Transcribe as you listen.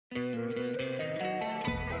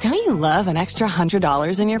Don't you love an extra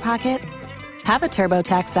 $100 in your pocket? Have a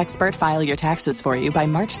TurboTax expert file your taxes for you by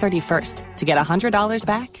March 31st to get $100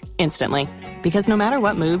 back instantly. Because no matter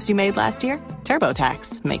what moves you made last year,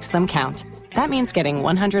 TurboTax makes them count. That means getting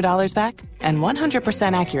 $100 back and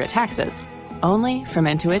 100% accurate taxes, only from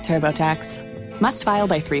Intuit TurboTax. Must file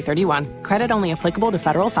by 3/31. Credit only applicable to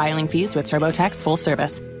federal filing fees with TurboTax full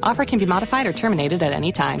service. Offer can be modified or terminated at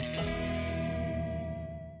any time.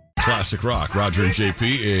 Classic rock. Roger and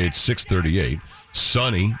JP, it's 6:38.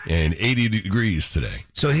 Sunny and 80 degrees today.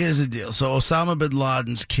 So here's the deal. So Osama bin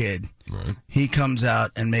Laden's kid, Right. he comes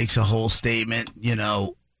out and makes a whole statement,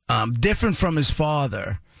 different from his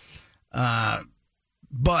father.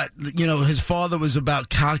 But, his father was about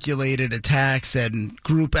calculated attacks and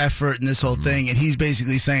group effort and this whole thing. And he's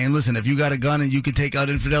basically saying, listen, if you got a gun and you can take out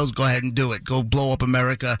infidels, go ahead and do it. Go blow up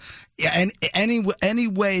America. Yeah, and any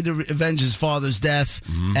way to avenge his father's death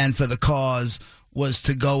and for the cause was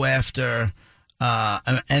to go after.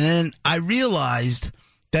 And then I realized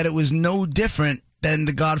that it was no different than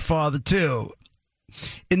the Godfather 2.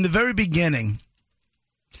 In the very beginning,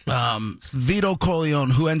 Vito Corleone,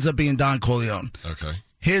 who ends up being Don Corleone. Okay.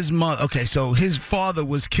 His mother. Okay, so his father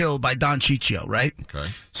was killed by Don Ciccio, right? Okay.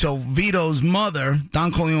 So Vito's mother,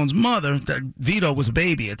 Don Corleone's mother, Vito was a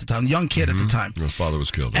baby at the time, young kid at the time. His father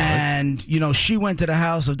was killed. And, she went to the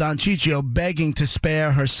house of Don Ciccio begging to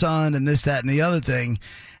spare her son and this, that, and the other thing.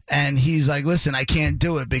 And he's like, listen, I can't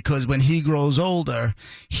do it because when he grows older,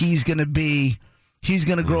 he's going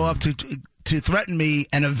to grow up to threaten me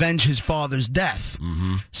and avenge his father's death.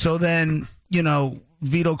 So then,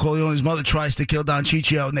 Vito Corleone's mother tries to kill Don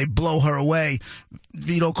Ciccio and they blow her away.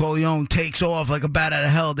 Vito Corleone takes off like a bat out of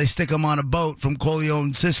hell. They stick him on a boat from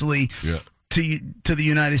Corleone, Sicily to the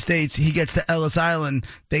United States. He gets to Ellis Island.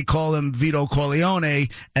 They call him Vito Corleone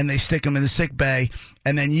and they stick him in the sick bay.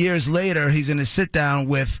 And then years later, he's in a sit down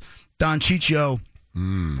with Don Ciccio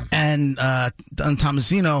and Don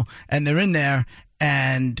Tomasino, and they're in there,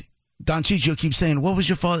 and Don Ciccio keeps saying, what was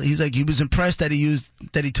your father? He's like, he was impressed that he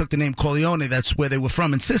took the name Corleone. That's where they were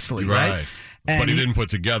from in Sicily, right? And but he didn't put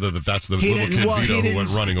together that's the little kid Vito who went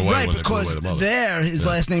running away when they put away the mother. There, his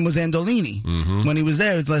last name was Andolini. When he was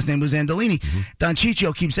there, his last name was Andolini. Don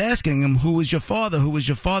Ciccio keeps asking him, who was your father? Who was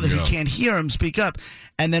your father? He can't hear him speak up.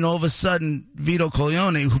 And then all of a sudden, Vito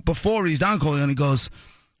Corleone, who before he's Don Corleone, goes,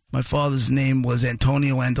 my father's name was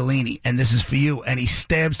Antonio Andolini, and this is for you. And he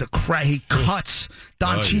stabs the crap. He cuts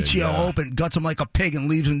Don Ciccio open, guts him like a pig, and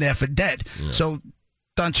leaves him there for dead. Yeah. So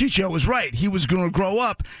Don Ciccio was right. He was going to grow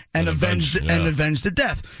up and avenge the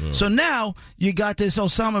death. Yeah. So now you got this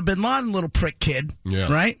Osama bin Laden little prick kid,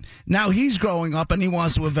 right? Now he's growing up and he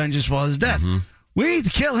wants to avenge his father's death. We need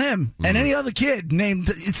to kill him and any other kid named.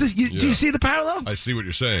 It's this. Do you see the parallel? I see what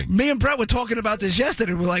you're saying. Me and Brett were talking about this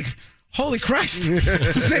yesterday. We're like, holy Christ,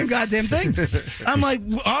 it's the same goddamn thing. I'm like,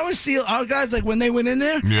 our guys, like when they went in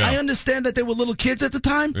there, I understand that they were little kids at the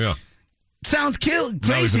time. Yeah. Sounds crazy,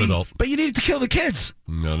 now he's an adult. But you need to kill the kids.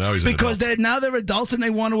 No, now he's an because adult. now they're adults and they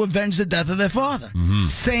want to avenge the death of their father.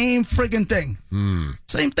 Same friggin' thing.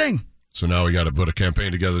 Same thing. So now we got to put a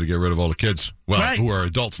campaign together to get rid of all the kids. Well, who are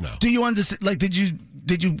adults now. Do you understand? Like,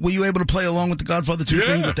 were you able to play along with the Godfather 2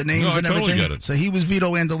 thing with the names and everything? Totally get it. So he was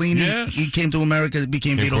Vito Andolini. Yes. He came to America,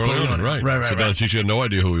 became Vito Corleone. Right. So Don Ciccio had no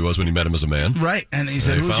idea who he was when he met him as a man. Right. And he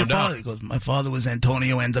said, who's your father? He goes, my father was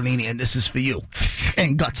Antonio Andolini, and this is for you.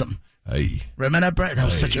 And guts him. Hey. Remember that, Brett? That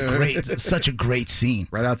was such a great scene.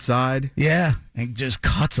 Right outside. Yeah. And just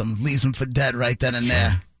cuts him, leaves him for dead right then and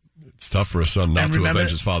there. It's tough for a son not to avenge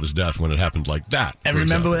his father's death when it happened like that. And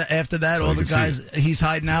remember after that, all the guys, he's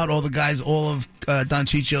hiding out, all of Don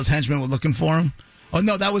Ciccio's henchmen were looking for him. Oh,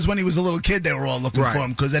 no, that was when he was a little kid they were all looking for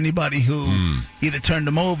him, because anybody who either turned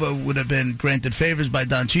him over would have been granted favors by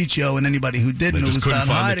Don Ciccio, and anybody who didn't, who was found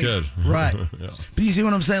hiding. The kid. Right. But you see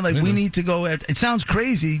what I'm saying? Like, we need to go at, it sounds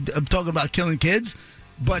crazy, I'm talking about killing kids,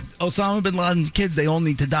 but Osama bin Laden's kids, they all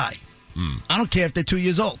need to die. I don't care if they're 2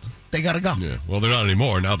 years old. They got to go. Yeah. Well, they're not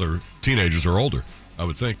anymore. Now they're teenagers or older, I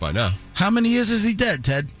would think, by now. How many years is he dead,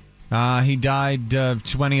 Ted? He died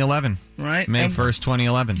 2011. Right. May 1st,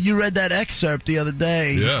 2011. You read that excerpt the other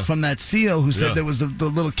day from that CEO who said there was the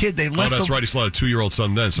little kid. They left. Oh, that's right. He still had a 2-year-old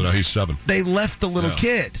son then, so now he's 7. They left the little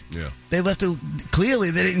kid. Yeah. They left it. Clearly,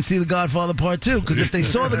 they didn't see The Godfather Part 2, because if they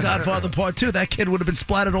saw The Godfather Part 2, that kid would have been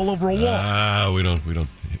splattered all over a wall. We don't.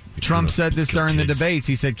 Trump said this during the debates.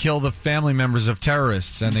 He said, kill the family members of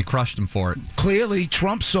terrorists, and they crushed him for it. Clearly,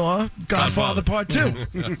 Trump saw Godfather Part 2.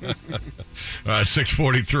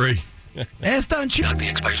 6:43. Ask Don Ciccio.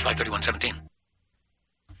 Non-pay expires 5/31/17.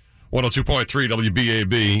 102.3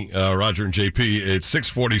 WBAB, Roger and JP. It's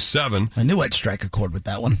 6:47. I knew I'd strike a chord with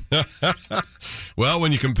that one. Well,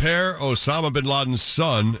 when you compare Osama bin Laden's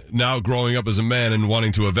son now growing up as a man and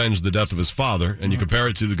wanting to avenge the death of his father, and you compare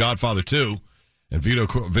it to the Godfather 2 and Vito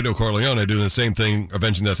Corleone doing the same thing,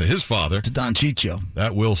 avenging the death of his father. To Don Ciccio.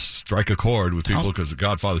 That will strike a chord with people because the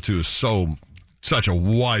Godfather 2 is such a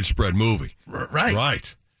widespread movie. Right.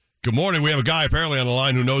 Right. Good morning. We have a guy apparently on the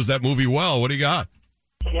line who knows that movie well. What do you got?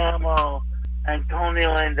 Chiamo Antonio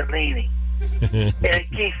Andolini. E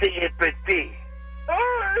chi se è per te?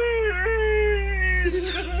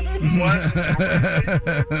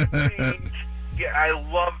 Yeah, I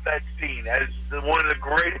love that scene. That is one of the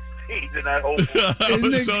greatest scenes in that whole movie.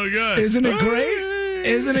 Isn't it so good? Isn't it great?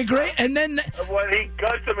 Isn't it great? And then when he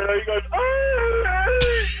cuts him and he goes,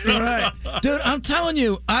 right. Dude, I'm telling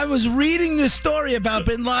you, I was reading this story about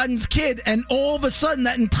bin Laden's kid, and all of a sudden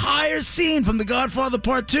that entire scene from The Godfather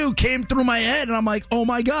Part 2 came through my head, and I'm like, oh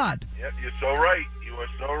my God. Yep, you're so right. You are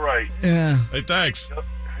so right. Yeah. Hey, thanks. Yep.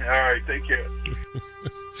 All right, take care.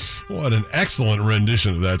 What an excellent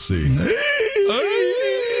rendition of that scene.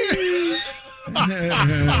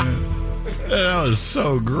 That was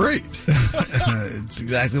so great. It's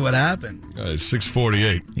exactly what happened.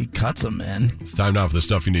 6:48. He cuts him, man. It's time now for the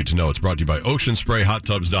stuff you need to know. It's brought to you by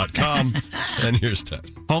OceanSprayHotTubs.com. And here's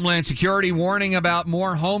Ted. Homeland Security warning about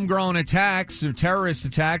more homegrown attacks or terrorist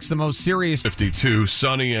attacks, the most serious. 52,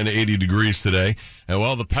 sunny and 80 degrees today. And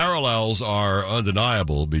while the parallels are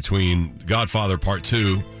undeniable between Godfather Part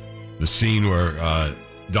 2, the scene where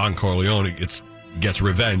Don Corleone gets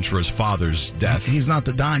revenge for his father's death. He's not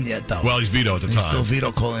the Don yet, though. Well, he's Vito at the time. He's still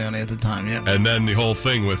Vito Corleone at the time, yeah. And then the whole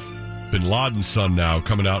thing with bin Laden's son now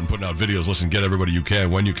coming out and putting out videos. Listen, get everybody you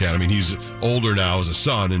can when you can. I mean, he's older now as a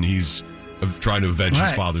son, and he's trying to avenge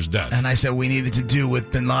his father's death. And I said we needed to do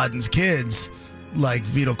with bin Laden's kids like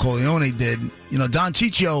Vito Corleone did. You know, Don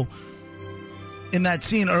Ciccio, in that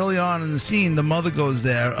scene, early on in the scene, the mother goes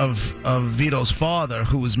there of Vito's father,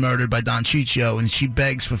 who was murdered by Don Ciccio, and she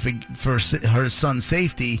begs for her son's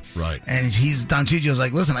safety. Right. And Don Ciccio's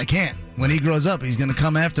like, listen, I can't. When he grows up, he's going to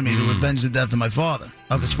come after me to avenge the death of my father,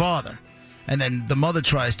 his father. And then the mother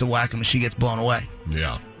tries to whack him, and she gets blown away.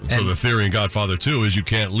 Yeah. So the theory in Godfather 2 is you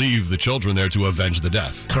can't leave the children there to avenge the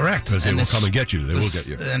death. Correct. Because they will come and get you. They will get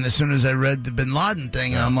you. And as soon as I read the bin Laden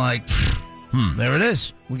thing, I'm like, there it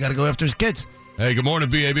is. We got to go after his kids. Hey, good morning,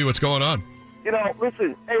 BAB. What's going on? You know,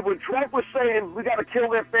 listen, hey, when Trump was saying we got to kill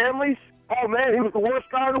their families, oh, man, he was the worst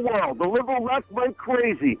guy in the world. The liberal left went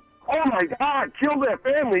crazy. Oh, my God, kill their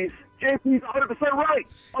families. JP's 100% right.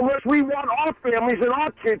 Unless we want our families and our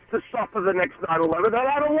kids to suffer the next 9/11, and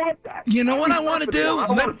I don't want that. You know what I want to do? I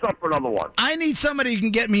don't want to suffer another one. I need somebody who can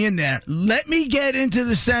get me in there. Let me get into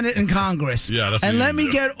the Senate and Congress. Yeah, that's and what let you me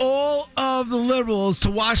do. get all of the liberals to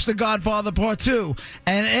watch The Godfather Part 2.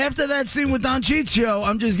 And after that scene with Don Ciccio,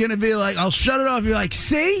 I'm just going to be like, I'll shut it off. You're like,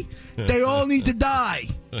 see? They all need to die.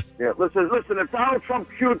 Yeah, listen, if Donald Trump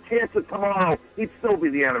cured cancer tomorrow, he'd still be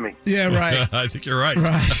the enemy. Yeah, right. I think you're right.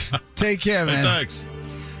 Right. Take care, man. Hey, thanks.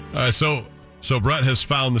 All right, so Brett has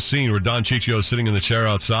found the scene where Don Ciccio is sitting in the chair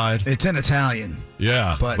outside. It's in Italian.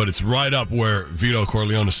 Yeah, but it's right up where Vito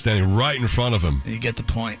Corleone is standing right in front of him. You get the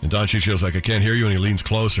point. And Don Ciccio's like, I can't hear you, and he leans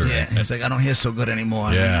closer. Yeah, he's like, I don't hear so good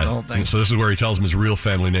anymore. Yeah. The whole thing. So this is where he tells him his real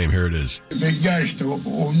family name. Here it is. Vegliasto,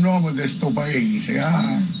 un nome di sto paese,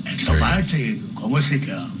 Sto paese, come si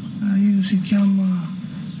chiama? Io si chiama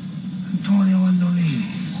Antonio Andolini.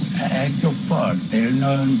 È più forte,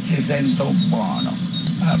 non si sento buono.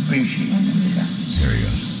 Avvicina. Here he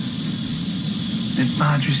goes. Il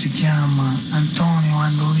padre si chiama Antonio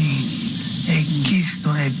Andolini e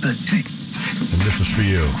questo è per te. And this is for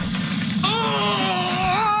you.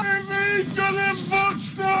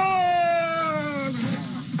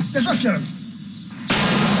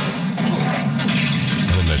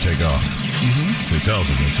 And then they take off. He tells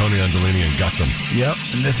him, Antonio Andolini, and guts him. Yep,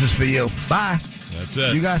 and this is for you. Bye. That's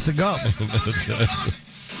it. You guys to go. That's it.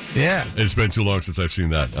 Yeah. It's been too long since I've seen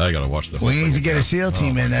that. I got to watch the whole We thing need to get a again. SEAL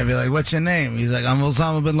team in there. Be like, what's your name? He's like, I'm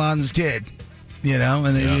Osama bin Laden's kid. You know?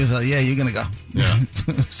 And then he's like, yeah, you're going to go. Yeah.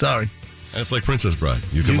 Sorry. And it's like Princess Bride.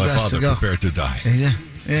 You and You my guys father to go. prepare to die.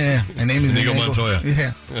 Yeah. My name is Inigo Montoya.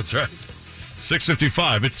 Yeah. That's right.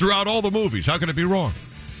 6:55. It's throughout all the movies. How can it be wrong?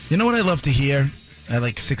 You know what I love to hear at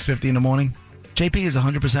like 6:50 in the morning? JP is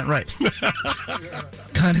 100% right.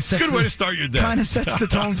 Kind of It's a good way to start your day. Kind of sets the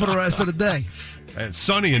tone for the rest of the day. And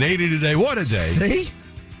sunny and 80 today. What a day. See?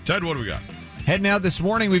 Ted, what do we got? Heading out this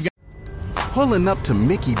morning, we've got Pulling up to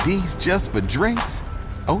Mickey D's just for drinks?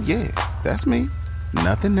 Oh, yeah, that's me.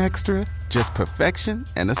 Nothing extra, just perfection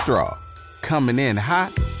and a straw. Coming in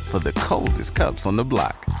hot for the coldest cups on the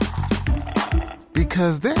block.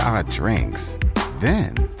 Because there are drinks.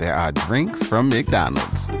 Then there are drinks from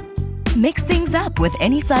McDonald's. Mix things up with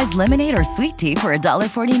any size lemonade or sweet tea for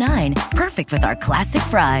 $1.49. Perfect with our classic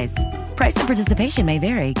fries. Price and participation may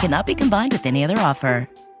vary. Cannot be combined with any other offer.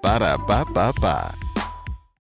 Ba-da-ba-ba-ba.